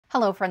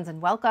Hello friends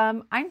and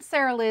welcome. I'm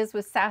Sarah Liz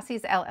with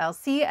Sassy's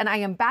LLC and I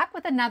am back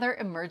with another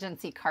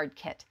emergency card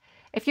kit.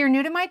 If you're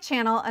new to my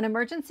channel, an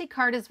emergency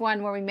card is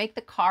one where we make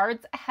the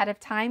cards ahead of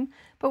time,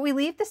 but we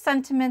leave the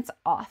sentiments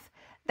off.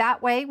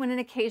 That way, when an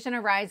occasion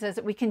arises,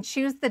 we can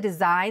choose the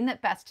design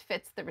that best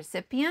fits the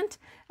recipient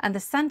and the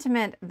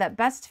sentiment that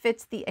best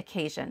fits the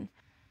occasion.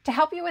 To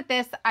help you with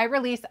this, I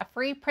release a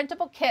free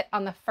printable kit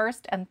on the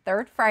first and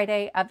third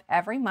Friday of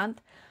every month,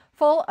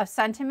 full of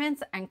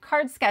sentiments and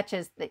card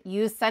sketches that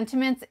use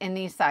sentiments in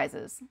these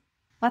sizes.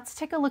 Let's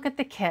take a look at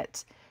the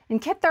kit. In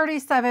kit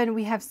 37,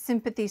 we have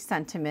sympathy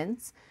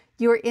sentiments.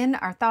 You are in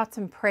our thoughts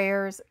and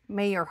prayers.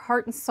 May your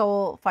heart and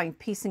soul find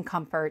peace and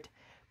comfort.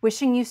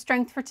 Wishing you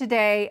strength for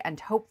today and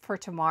hope for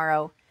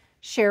tomorrow.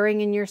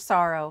 Sharing in your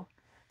sorrow.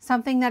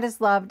 Something that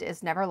is loved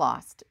is never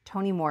lost.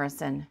 Toni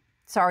Morrison.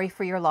 Sorry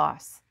for your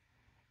loss.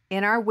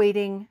 In our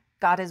waiting,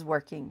 God is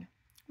working.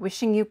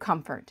 Wishing you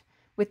comfort.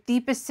 With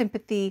deepest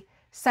sympathy,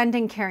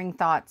 sending caring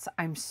thoughts,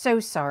 I'm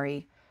so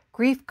sorry.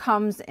 Grief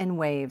comes in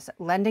waves,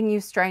 lending you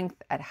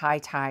strength at high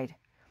tide.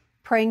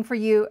 Praying for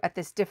you at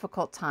this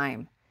difficult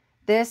time.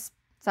 This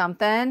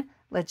something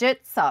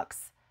legit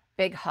sucks.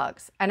 Big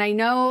hugs. And I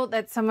know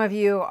that some of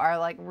you are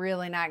like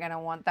really not going to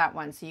want that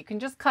one, so you can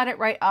just cut it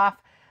right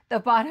off the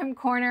bottom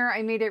corner.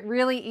 I made it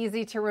really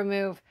easy to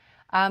remove.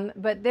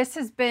 But this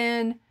has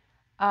been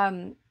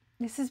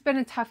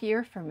a tough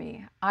year for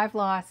me. I've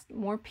lost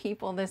more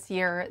people this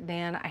year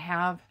than I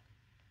have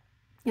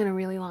in a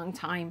really long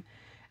time.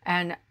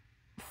 And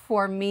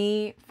for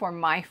me, for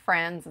my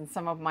friends and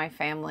some of my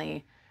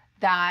family,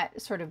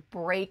 that sort of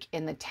break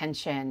in the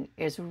tension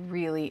is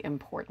really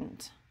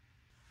important.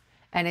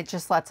 And it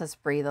just lets us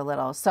breathe a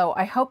little. So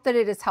I hope that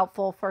it is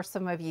helpful for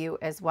some of you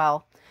as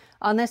well.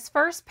 On this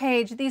first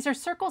page, these are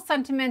circle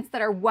sentiments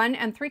that are 1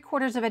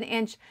 3/4 of an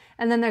inch.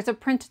 And then there's a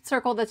printed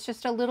circle that's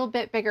just a little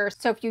bit bigger.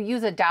 So if you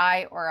use a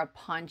die or a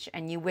punch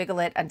and you wiggle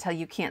it until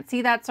you can't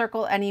see that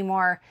circle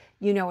anymore,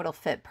 you know it'll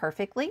fit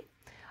perfectly.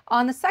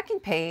 On the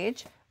second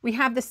page, we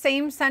have the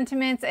same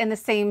sentiments and the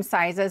same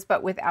sizes,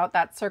 but without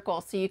that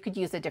circle. So you could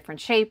use a different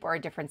shape or a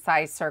different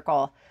size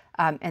circle,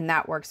 and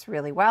that works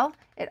really well.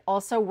 It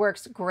also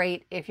works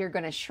great if you're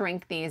going to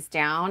shrink these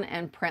down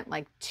and print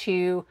like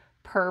 2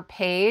 per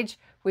page.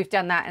 We've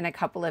done that in a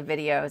couple of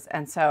videos,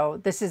 and so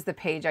this is the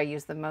page I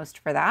use the most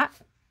for that.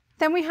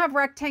 Then we have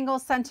rectangle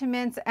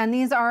sentiments, and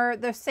these are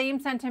the same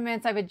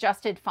sentiments. I've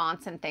adjusted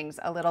fonts and things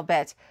a little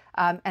bit,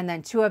 and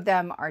then 2 of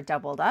them are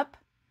doubled up.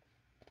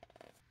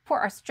 For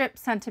our strip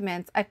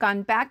sentiments, I've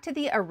gone back to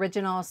the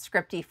original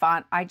scripty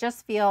font. I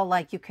just feel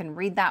like you can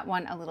read that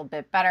one a little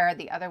bit better.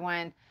 The other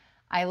one,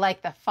 I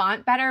like the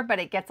font better, but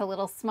it gets a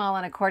little small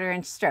on a 1/4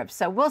 inch strip.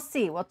 So we'll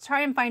see. We'll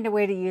try and find a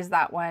way to use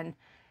that one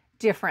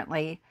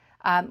differently.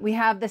 We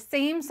have the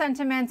same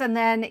sentiments, and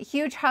then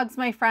huge hugs,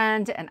 my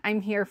friend, and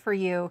I'm here for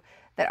you,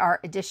 that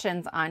are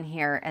additions on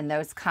here, and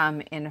those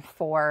come in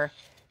 4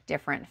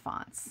 different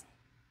fonts.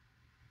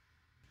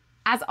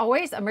 As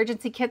always,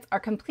 emergency kits are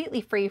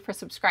completely free for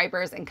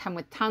subscribers and come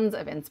with tons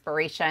of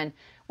inspiration.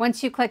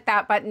 Once you click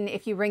that button,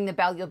 if you ring the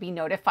bell, you'll be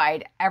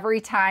notified every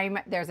time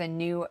there's a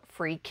new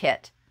free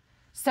kit.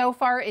 So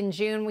far in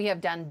June, we have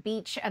done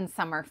beach and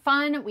summer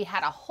fun. We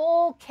had a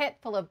whole kit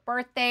full of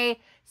birthday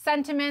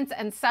sentiments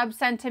and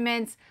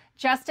sub-sentiments.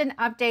 Just an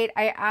update,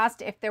 I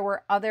asked if there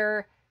were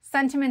other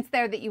sentiments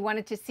there that you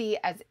wanted to see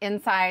as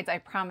insides. I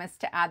promised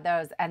to add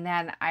those, and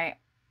then I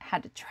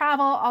had to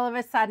travel all of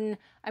a sudden.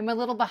 I'm a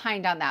little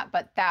behind on that,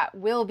 but that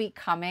will be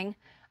coming.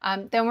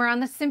 Then we're on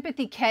the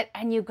sympathy kit,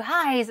 and you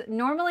guys,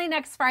 normally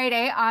next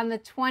Friday on the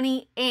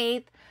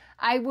 28th,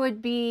 I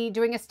would be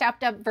doing a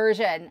stepped up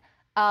version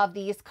of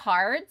these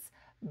cards,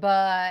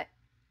 but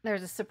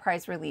there's a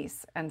surprise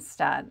release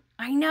instead.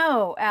 I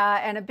know,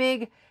 and a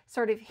big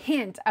sort of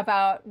hint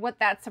about what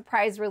that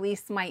surprise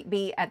release might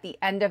be at the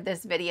end of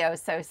this video,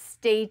 so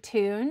stay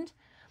tuned.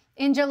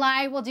 In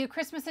July, we'll do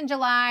Christmas in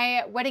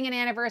July, wedding and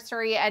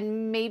anniversary,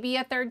 and maybe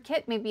a 3rd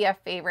kit, maybe a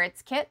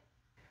favorites kit.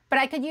 But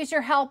I could use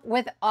your help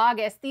with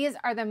August. These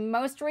are the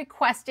most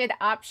requested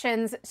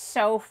options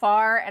so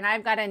far, and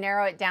I've got to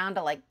narrow it down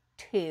to like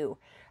 2.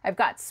 I've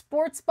got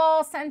sports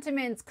ball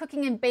sentiments,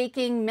 cooking and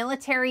baking,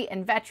 military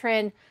and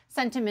veteran,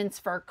 sentiments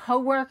for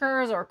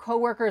coworkers or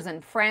coworkers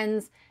and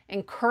friends,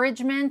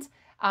 encouragement.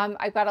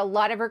 I've got a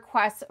lot of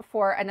requests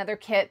for another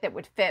kit that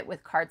would fit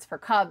with cards for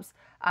Cubs,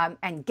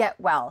 and get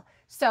well.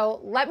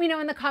 So let me know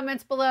in the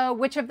comments below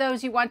which of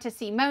those you want to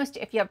see most.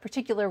 If you have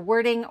particular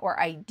wording or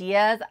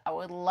ideas, I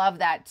would love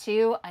that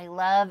too. I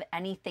love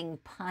anything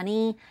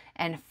punny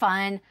and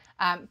fun.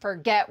 For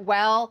get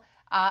well,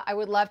 I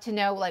would love to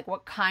know like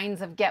what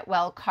kinds of get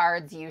well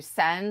cards you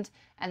send,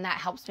 and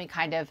that helps me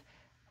kind of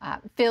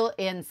fill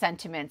in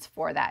sentiments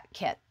for that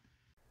kit.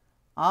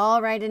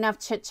 All right, enough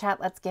chit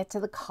chat. Let's get to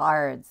the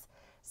cards.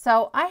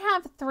 So I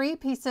have 3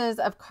 pieces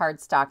of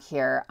cardstock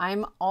here.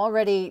 I'm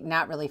already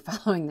not really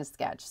following the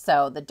sketch.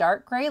 So the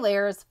dark gray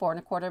layer is 4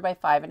 1/4 by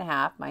 5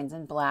 1/2. Mine's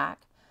in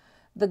black.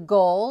 The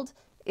gold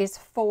is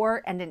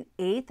 4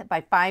 1/8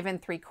 by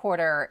 5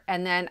 3/4.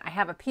 And then I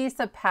have a piece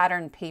of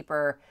pattern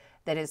paper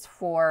that is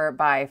 4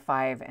 by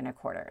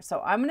 5¼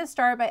 So I'm going to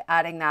start by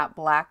adding that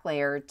black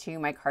layer to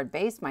my card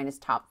base. Mine is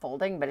top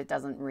folding, but it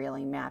doesn't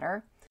really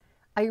matter.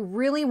 I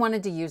really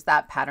wanted to use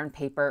that pattern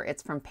paper.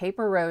 It's from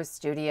Paper Rose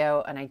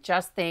Studio, and I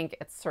just think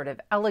it's sort of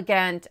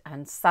elegant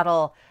and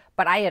subtle,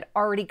 but I had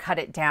already cut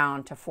it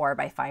down to 4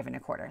 by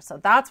 5¼ So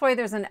that's why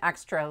there's an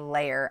extra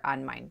layer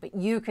on mine, but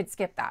you could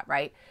skip that,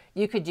 right?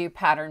 You could do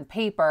pattern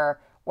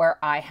paper where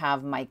I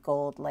have my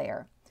gold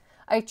layer.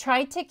 I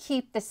tried to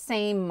keep the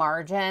same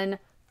margin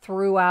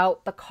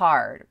throughout the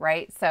card,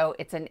 right? So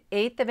it's an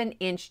 1/8 of an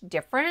inch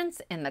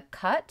difference in the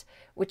cut,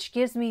 which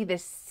gives me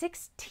this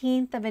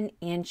 1/16 of an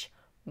inch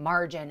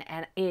margin,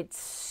 and it's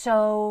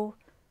so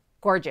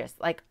gorgeous.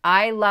 Like,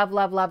 I love,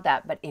 love, love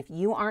that. But if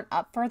you aren't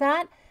up for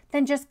that,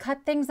 then just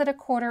cut things at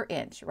 1/4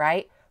 inch,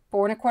 right?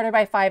 4¼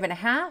 by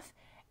 5½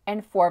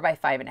 and 4 by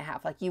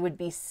 5½. Like, you would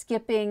be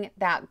skipping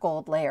that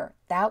gold layer.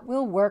 That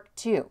will work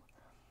too.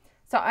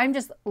 So I'm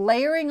just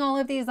layering all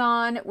of these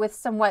on with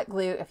some wet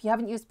glue. If you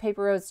haven't used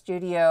Paper Rose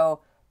Studio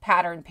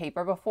pattern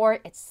paper before,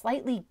 it's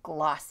slightly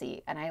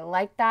glossy, and I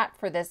like that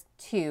for this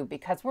too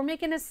because we're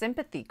making a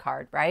sympathy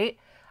card, right?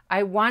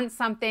 I want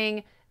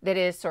something that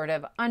is sort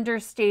of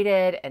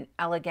understated and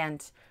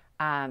elegant.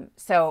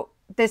 So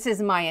this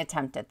is my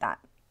attempt at that.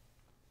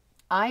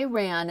 I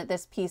ran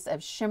this piece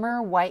of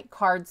shimmer white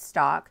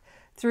cardstock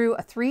through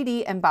a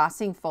 3D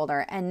embossing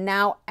folder, and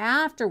now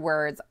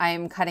afterwards I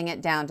am cutting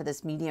it down to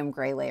this medium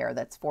gray layer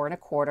that's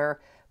 4¼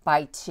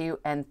 by 2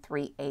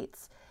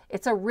 3/8.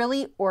 It's a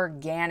really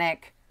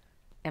organic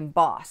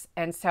emboss,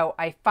 and so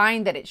I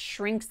find that it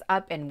shrinks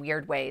up in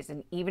weird ways,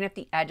 and even if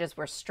the edges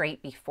were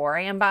straight before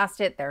I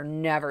embossed it, they're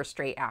never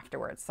straight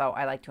afterwards. So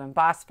I like to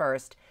emboss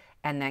first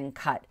and then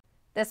cut.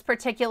 This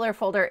particular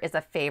folder is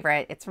a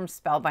favorite. It's from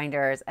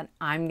Spellbinders, and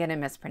I'm gonna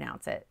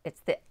mispronounce it.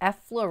 It's the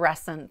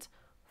Efflorescent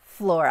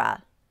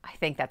Flora. I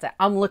think that's it.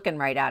 I'm looking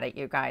right at it,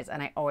 you guys,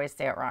 and I always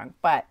say it wrong.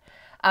 But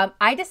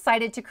I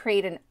decided to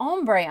create an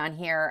ombre on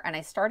here, and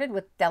I started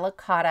with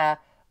Delicata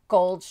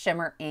gold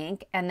shimmer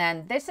ink, and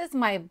then this is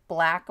my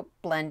black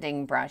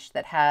blending brush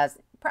that has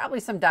probably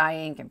some dye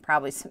ink and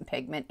probably some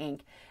pigment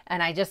ink,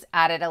 and I just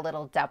added a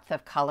little depth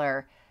of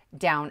color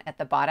down at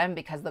the bottom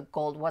because the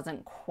gold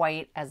wasn't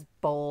quite as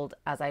bold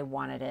as I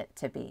wanted it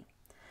to be.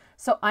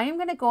 So I am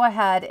going to go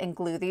ahead and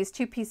glue these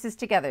two pieces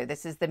together.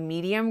 This is the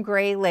medium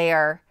gray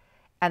layer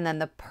and then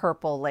the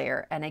purple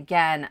layer, and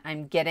again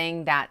I'm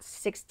getting that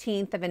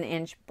 1/16 of an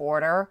inch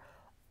border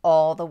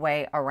all the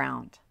way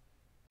around.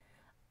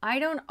 I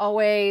don't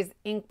always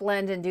ink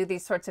blend and do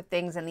these sorts of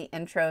things in the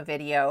intro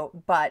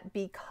video, but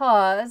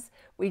because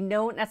we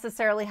don't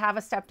necessarily have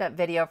a stepped up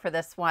video for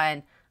this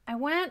one,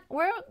 we're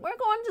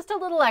going just a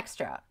little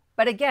extra.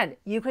 But again,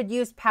 you could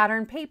use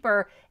pattern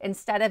paper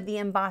instead of the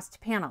embossed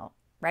panel,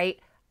 right?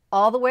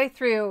 All the way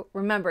through.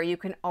 Remember, you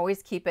can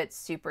always keep it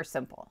super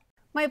simple.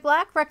 My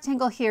black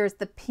rectangle here is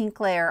the pink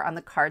layer on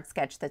the card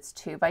sketch that's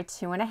 2 by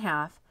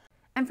 2½.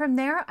 And from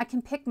there, I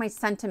can pick my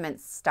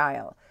sentiment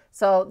style.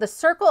 So the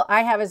circle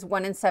I have is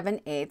 1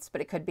 7/8,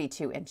 but it could be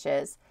 2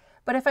 inches.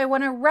 But if I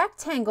want a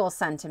rectangle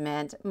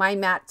sentiment, my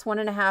mat's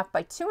 1½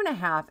 by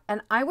 2½,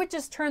 and I would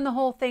just turn the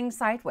whole thing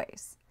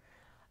sideways.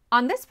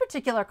 On this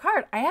particular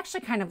card, I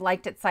actually kind of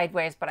liked it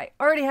sideways, but I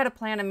already had a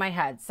plan in my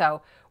head.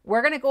 So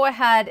we're gonna go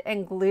ahead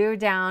and glue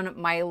down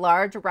my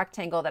large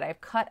rectangle that I've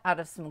cut out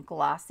of some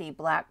glossy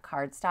black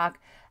cardstock.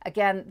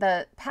 Again,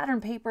 the pattern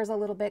paper is a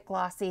little bit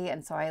glossy,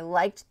 and so I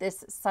liked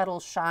this subtle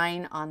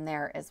shine on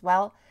there as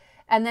well.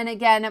 And then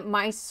again,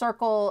 my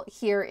circle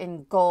here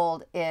in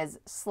gold is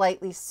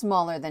slightly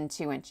smaller than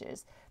 2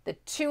 inches. The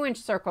 2-inch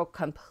circle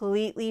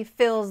completely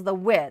fills the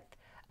width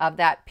of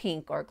that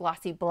pink or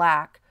glossy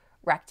black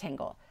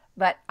rectangle.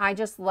 But I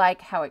just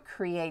like how it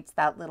creates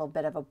that little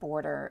bit of a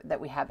border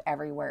that we have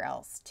everywhere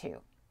else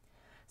too.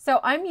 So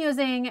I'm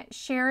using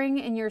Sharing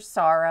in Your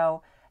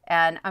Sorrow,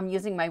 and I'm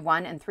using my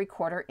 1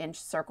 3/4 inch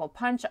circle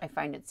punch. I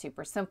find it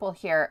super simple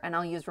here, and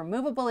I'll use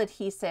removable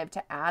adhesive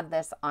to add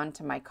this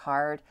onto my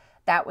card.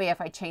 That way,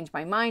 if I change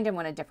my mind and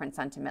want a different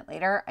sentiment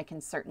later, I can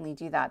certainly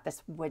do that.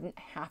 This wouldn't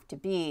have to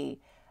be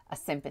a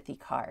sympathy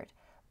card,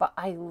 but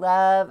I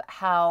love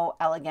how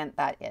elegant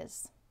that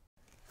is.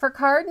 For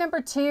card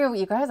number 2,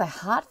 you guys, I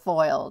hot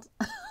foiled.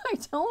 I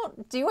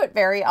don't do it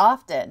very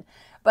often,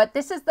 but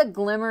this is the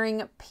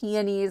Glimmering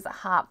Peonies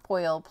hot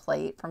foil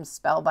plate from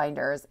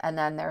Spellbinders, and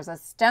then there's a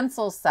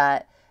stencil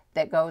set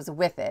that goes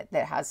with it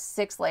that has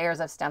 6 layers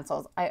of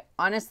stencils. I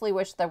honestly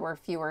wish there were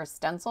fewer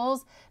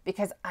stencils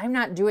because I'm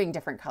not doing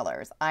different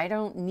colors. I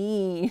don't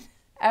need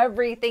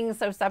everything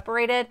so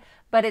separated,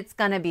 but it's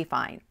gonna be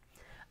fine.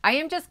 I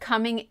am just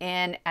coming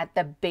in at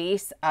the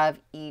base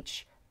of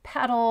each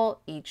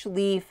petal, each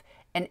leaf,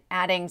 and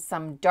adding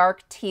some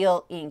dark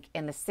teal ink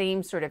in the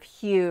same sort of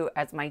hue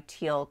as my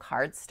teal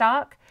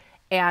cardstock,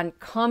 and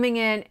coming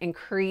in and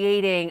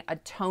creating a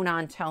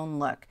tone-on-tone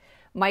look.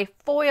 My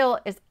foil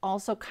is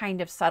also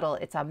kind of subtle.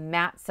 It's a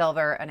matte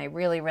silver, and I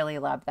really, really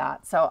love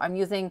that. So I'm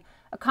using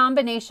a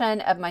combination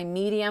of my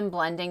medium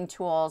blending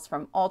tools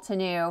from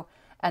Altenew,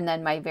 and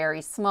then my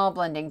very small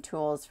blending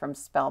tools from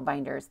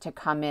Spellbinders to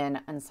come in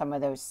on some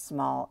of those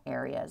small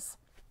areas.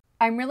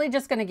 I'm really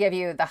just going to give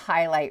you the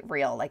highlight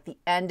reel, like the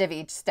end of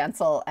each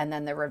stencil and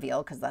then the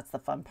reveal, because that's the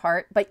fun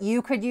part. But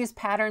you could use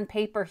pattern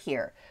paper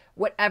here.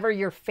 Whatever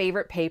your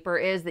favorite paper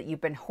is that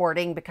you've been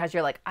hoarding because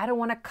you're like, I don't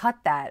want to cut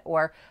that,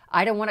 or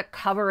I don't want to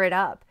cover it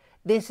up.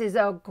 This is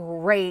a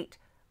great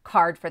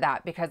card for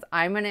that, because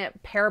I'm going to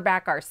pare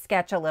back our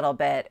sketch a little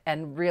bit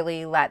and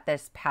really let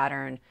this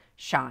pattern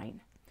shine.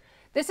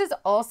 This is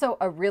also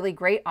a really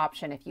great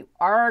option if you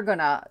are going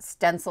to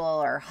stencil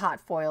or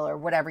hot foil or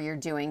whatever you're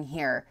doing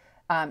here.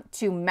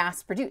 To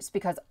mass produce,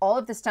 because all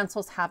of the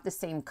stencils have the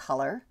same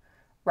color,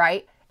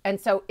 right? And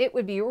so it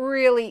would be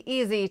really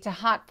easy to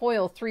hot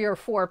foil 3 or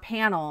 4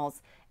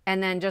 panels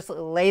and then just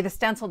lay the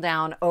stencil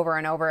down over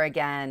and over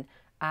again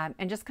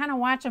and just kind of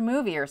watch a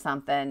movie or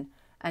something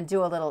and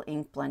do a little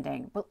ink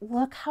blending. But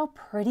look how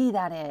pretty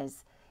that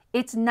is.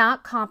 It's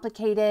not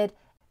complicated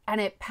and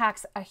it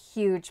packs a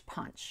huge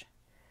punch.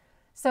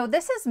 So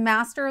this is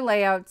Master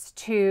Layouts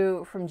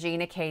 2 from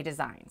Gina K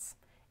Designs.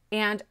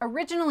 And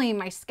originally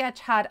my sketch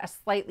had a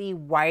slightly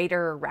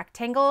wider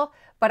rectangle,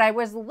 but I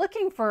was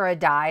looking for a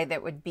die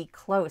that would be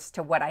close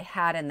to what I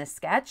had in the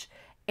sketch.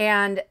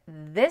 And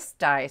this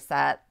die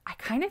set, I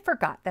kind of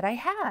forgot that I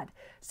had.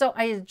 So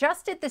I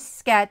adjusted the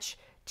sketch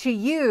to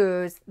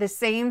use the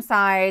same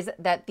size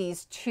that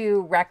these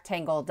 2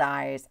 rectangle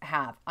dies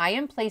have. I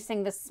am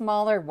placing the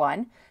smaller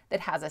one that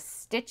has a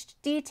stitched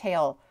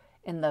detail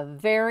in the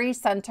very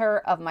center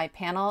of my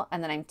panel,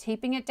 and then I'm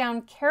taping it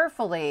down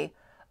carefully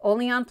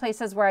only on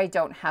places where I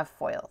don't have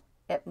foil.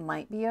 It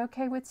might be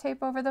okay with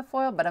tape over the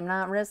foil, but I'm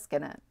not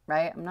risking it,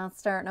 right? I'm not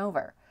starting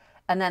over.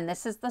 And then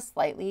this is the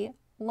slightly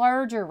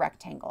larger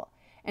rectangle.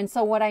 And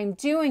so what I'm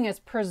doing is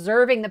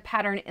preserving the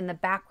pattern in the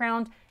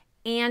background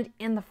and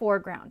in the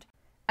foreground.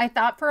 I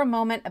thought for a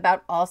moment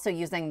about also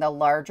using the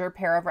larger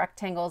pair of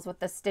rectangles with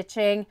the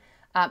stitching,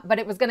 but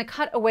it was going to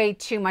cut away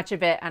too much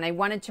of it, and I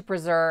wanted to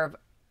preserve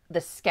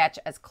the sketch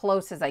as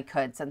close as I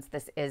could since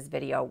this is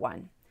video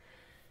 1.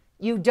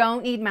 You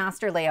don't need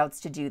master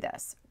layouts to do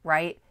this,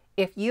 right?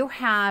 If you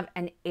have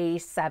an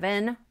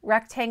A7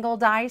 rectangle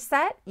die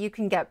set, you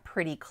can get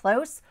pretty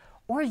close,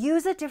 or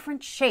use a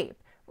different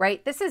shape,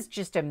 right? This is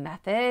just a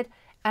method,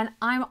 and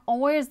I'm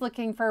always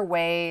looking for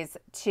ways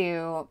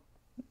to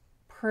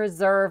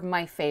preserve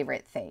my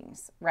favorite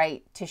things,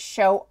 right? To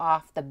show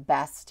off the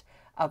best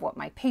of what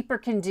my paper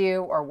can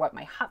do, or what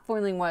my hot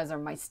foiling was, or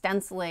my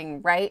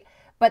stenciling, right?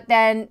 But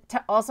then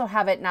to also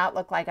have it not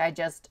look like I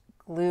just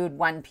glued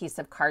one piece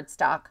of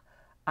cardstock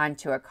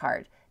onto a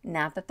card.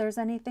 Not that there's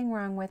anything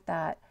wrong with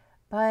that,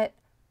 but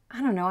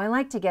I don't know, I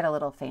like to get a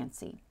little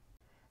fancy.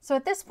 So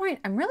at this point,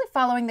 I'm really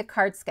following the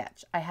card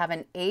sketch. I have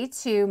an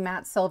A2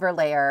 matte silver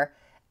layer,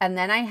 and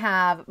then I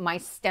have my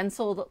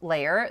stenciled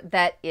layer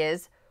that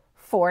is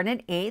 4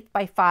 1/8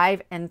 by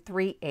 5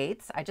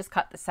 3/8. I just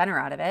cut the center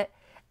out of it.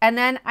 And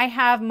then I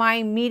have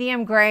my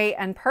medium gray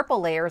and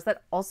purple layers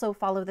that also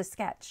follow the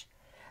sketch.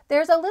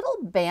 There's a little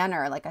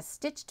banner, like a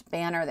stitched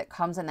banner, that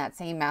comes in that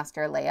same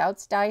Master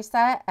Layouts die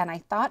set, and I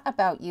thought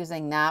about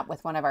using that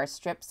with one of our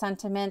strip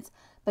sentiments,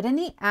 but in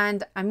the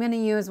end, I'm going to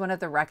use one of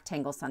the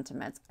rectangle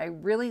sentiments. I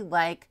really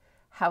like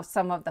how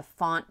some of the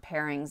font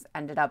pairings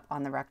ended up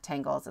on the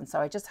rectangles, and so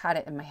I just had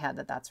it in my head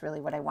that that's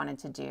really what I wanted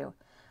to do.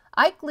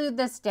 I glued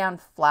this down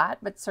flat,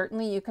 but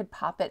certainly you could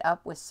pop it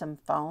up with some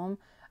foam.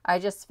 I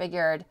just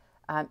figured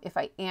if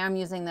I am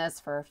using this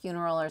for a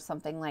funeral or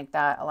something like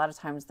that, a lot of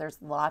times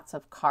there's lots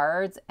of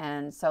cards,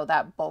 and so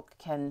that bulk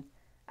can,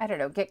 I don't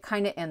know, get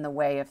kind of in the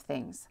way of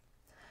things.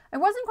 I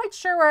wasn't quite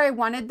sure where I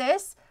wanted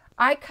this.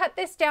 I cut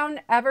this down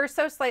ever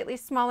so slightly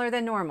smaller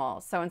than normal.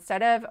 So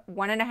instead of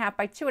 1 1/2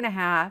 by 2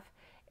 1/2,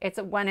 it's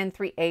a 1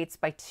 3/8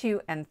 by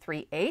 2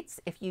 3/8.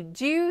 If you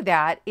do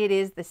that, it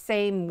is the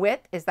same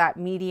width as that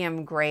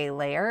medium gray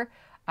layer,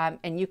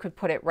 and you could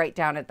put it right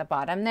down at the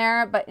bottom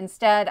there, but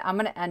instead I'm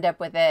going to end up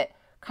with it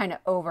kind of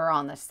over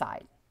on the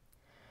side.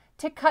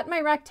 To cut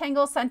my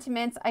rectangle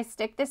sentiments, I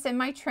stick this in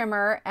my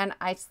trimmer and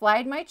I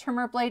slide my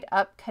trimmer blade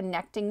up,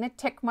 connecting the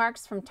tick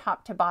marks from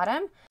top to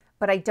bottom,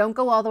 but I don't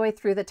go all the way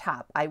through the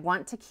top. I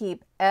want to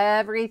keep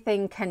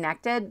everything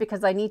connected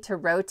because I need to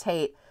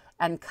rotate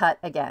and cut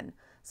again.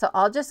 So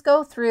I'll just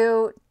go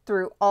through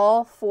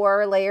all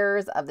 4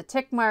 layers of the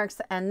tick marks,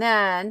 and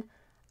then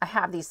I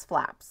have these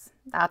flaps.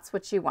 That's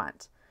what you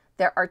want.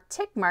 There are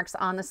tick marks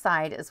on the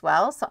side as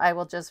well, so I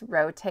will just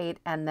rotate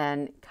and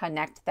then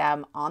connect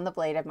them on the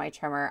blade of my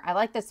trimmer. I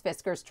like this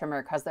Fiskars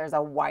trimmer because there's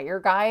a wire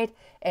guide,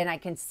 and I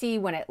can see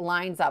when it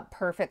lines up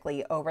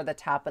perfectly over the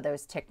top of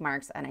those tick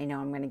marks, and I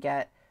know I'm going to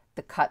get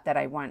the cut that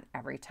I want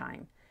every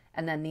time.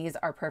 And then these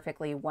are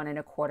perfectly 1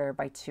 1/4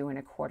 by 2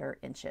 1/4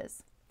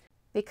 inches.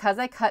 Because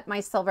I cut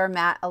my silver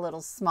matte a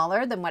little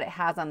smaller than what it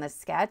has on the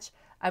sketch,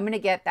 I'm going to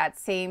get that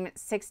same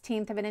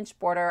 1/16 of an inch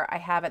border I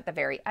have at the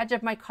very edge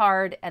of my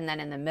card and then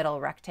in the middle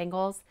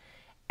rectangles.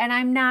 And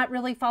I'm not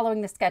really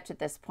following the sketch at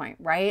this point,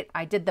 right?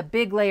 I did the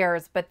big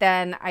layers, but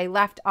then I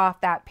left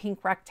off that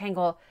pink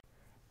rectangle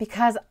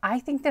because I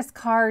think this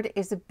card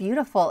is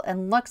beautiful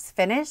and looks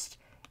finished,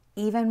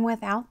 even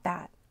without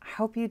that. I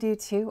hope you do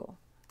too.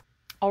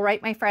 All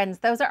right, my friends,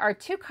 those are our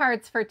 2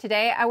 cards for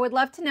today. I would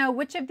love to know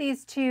which of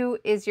these 2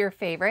 is your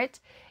favorite.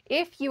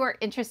 If you are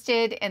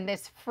interested in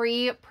this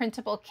free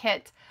printable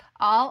kit,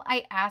 all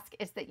I ask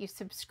is that you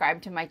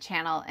subscribe to my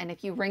channel. And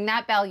if you ring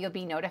that bell, you'll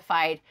be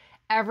notified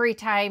every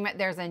time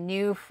there's a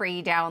new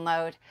free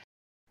download.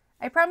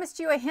 I promised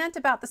you a hint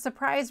about the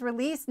surprise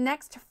release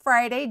next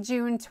Friday,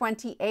 June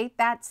 28th.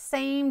 That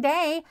same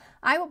day,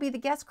 I will be the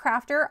guest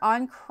crafter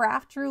on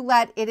Craft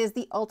Roulette. It is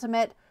the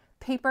ultimate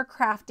paper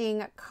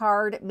crafting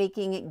card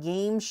making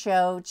game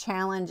show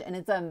challenge, and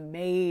it's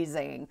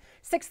amazing.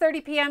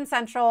 6:30 p.m.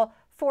 Central,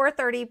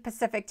 4:30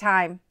 Pacific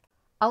time.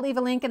 I'll leave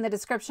a link in the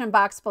description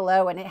box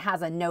below, and it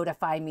has a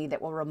notify me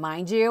that will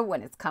remind you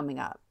when it's coming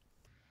up.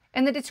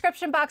 In the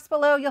description box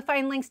below, you'll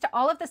find links to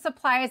all of the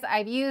supplies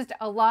I've used,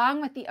 along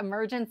with the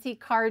emergency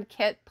card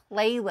kit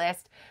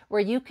playlist,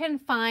 where you can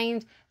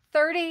find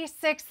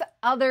 36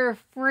 other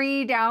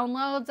free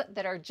downloads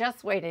that are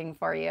just waiting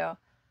for you.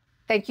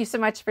 Thank you so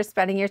much for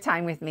spending your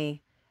time with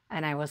me,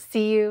 and I will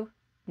see you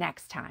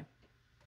next time.